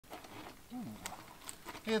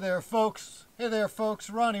Hey there folks,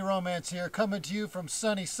 Ronnie Romance here, coming to you from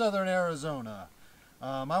sunny southern Arizona.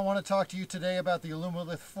 I want to talk to you today about the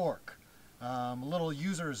Alumalith fork. A little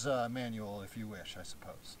user's manual, if you wish, I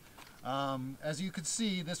suppose. As you can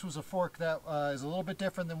see, this was a fork that is a little bit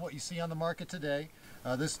different than what you see on the market today.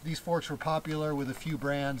 These forks were popular with a few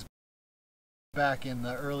brands back in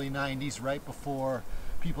the early 90s, right before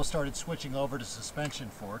people started switching over to suspension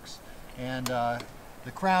forks. And the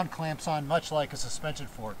crown clamps on much like a suspension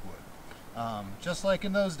fork would. Just like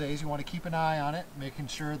in those days, you want to keep an eye on it, making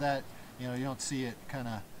sure that you don't see it kind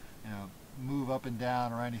of move up and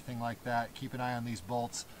down or anything like that. Keep an eye on these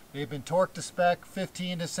bolts. They've been torqued to spec,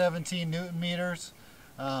 15 to 17 Newton meters,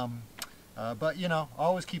 but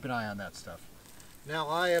always keep an eye on that stuff. Now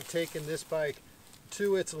I have taken this bike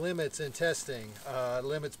to its limits in testing.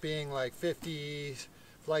 Limits being like 50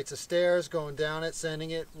 flights of stairs, going down it,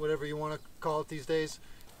 sending it, whatever you want to call it these days.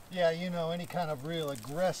 Yeah, any kind of real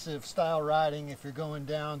aggressive style riding, if you're going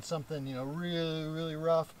down something really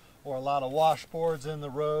rough, or a lot of washboards in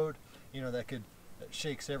the road, that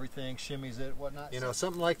shakes everything, shimmies it, whatnot.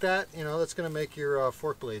 Something like that, that's going to make your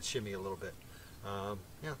fork blades shimmy a little bit.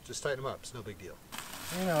 Just tighten them up, it's no big deal.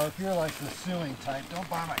 If you're like the suing type, don't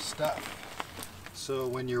buy my stuff. So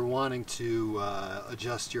when you're wanting to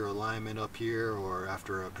adjust your alignment up here, or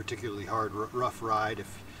after a particularly hard, rough ride,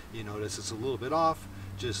 if you notice it's a little bit off,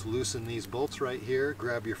 just loosen these bolts right here,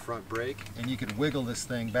 grab your front brake, and you can wiggle this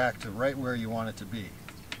thing back to right where you want it to be,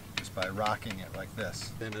 just by rocking it like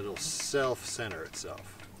this. Then it'll self-center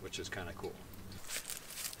itself, which is kind of cool.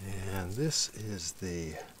 And this is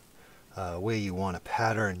the way you want to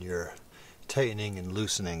pattern your tightening and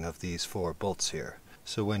loosening of these four bolts here.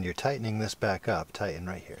 So when you're tightening this back up, tighten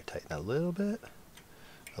right here. Tighten a little bit,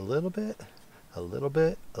 a little bit, a little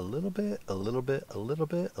bit, a little bit, a little bit, a little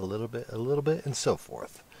bit, a little bit, a little bit, and so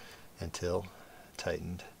forth, until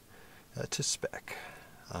tightened to spec.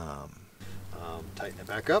 Tighten it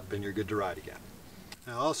back up and you're good to ride again.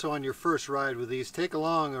 Now also on your first ride with these, take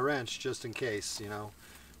along a wrench just in case.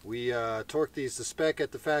 We torque these to spec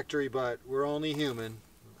at the factory, but we're only human.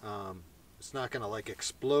 It's not going to like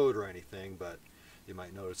explode or anything, but you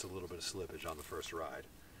might notice a little bit of slippage on the first ride.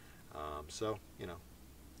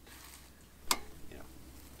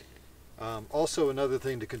 Also another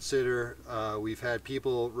thing to consider, we've had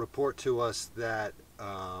people report to us that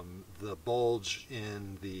the bulge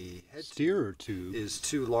in the head steerer tube is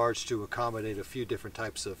too large to accommodate a few different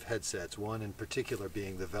types of headsets, one in particular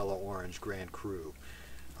being the Vela Orange Grand Cru.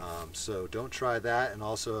 So don't try that, and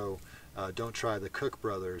also don't try the Cook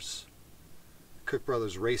Brothers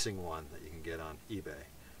Racing one that you can get on eBay.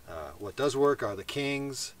 What does work are the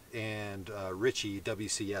Kings and Ritchie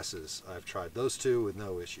WCSs. I've tried those two with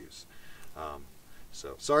no issues.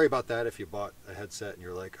 So sorry about that if you bought a headset and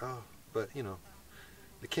you're like, oh, but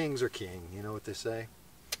the Kings are king, you know what they say.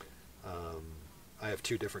 I have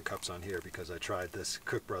two different cups on here because I tried this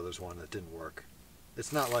Cook Brothers one that didn't work.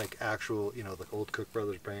 It's not like actual, the old Cook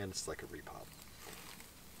Brothers brand, it's like a repop.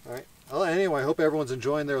 Alright, well anyway, I hope everyone's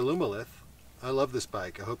enjoying their Alumalith. I love this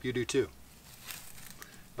bike. I hope you do too.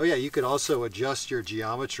 Oh yeah, you could also adjust your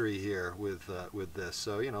geometry here with this.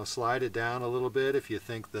 So slide it down a little bit if you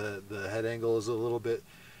think the head angle is a little bit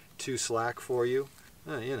too slack for you.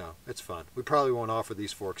 It's fun. We probably won't offer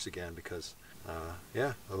these forks again because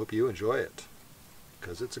I hope you enjoy it,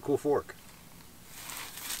 because it's a cool fork.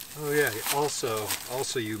 Oh yeah,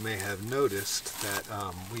 also you may have noticed that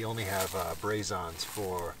we only have braze-ons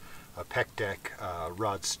for a Peck Deck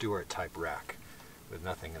Rod Stewart type rack with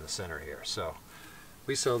nothing in the center here. So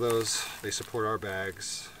we sell those. They support our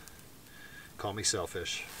bags. Call me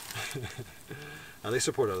selfish. They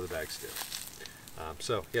support other bags too.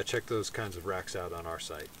 So yeah, check those kinds of racks out on our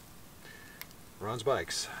site,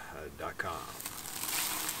 ronsbikes.com.